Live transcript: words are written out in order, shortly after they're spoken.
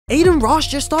Adin Ross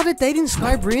just started dating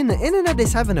Sky Bree and the internet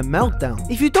is having a meltdown.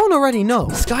 If you don't already know,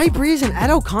 Sky Bree is an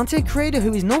adult content creator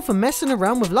who is known for messing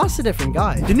around with lots of different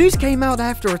guys. The news came out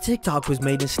after a TikTok was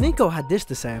made and Sneeko had this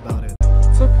to say about it.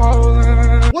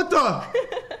 What the?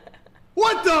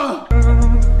 What the?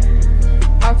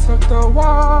 I took the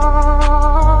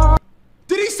walk.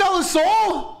 Did he sell his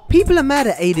soul? People are mad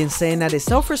at Adin, saying that his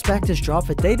self-respect has dropped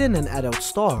for dating an adult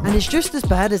star, and it's just as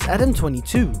bad as Adam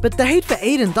 22. But the hate for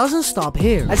Adin doesn't stop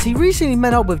here, as he recently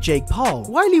met up with Jake Paul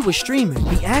while he was streaming.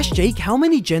 He asked Jake how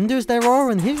many genders there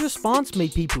are, and his response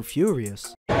made people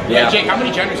furious. Yeah, Jake, how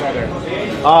many genders are there?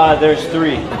 There's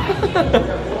 3.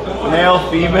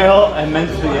 Male, female, and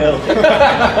mentally ill.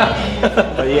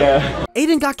 But yeah.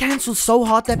 Adin got cancelled so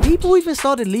hot that people even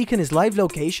started leaking his live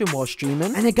location while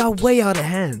streaming, and it got way out of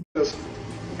hand.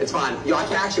 It's fine. Yo, I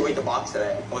can actually wait the box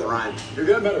today with Ryan. You're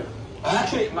getting better. I'm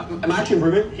actually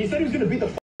improving. He said he was gonna beat the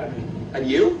f out of me. And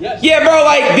you? Yes. Yeah, bro,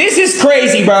 like, this is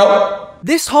crazy, bro.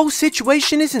 This whole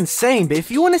situation is insane, but if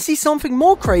you want to see something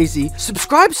more crazy,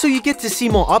 subscribe so you get to see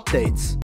more updates.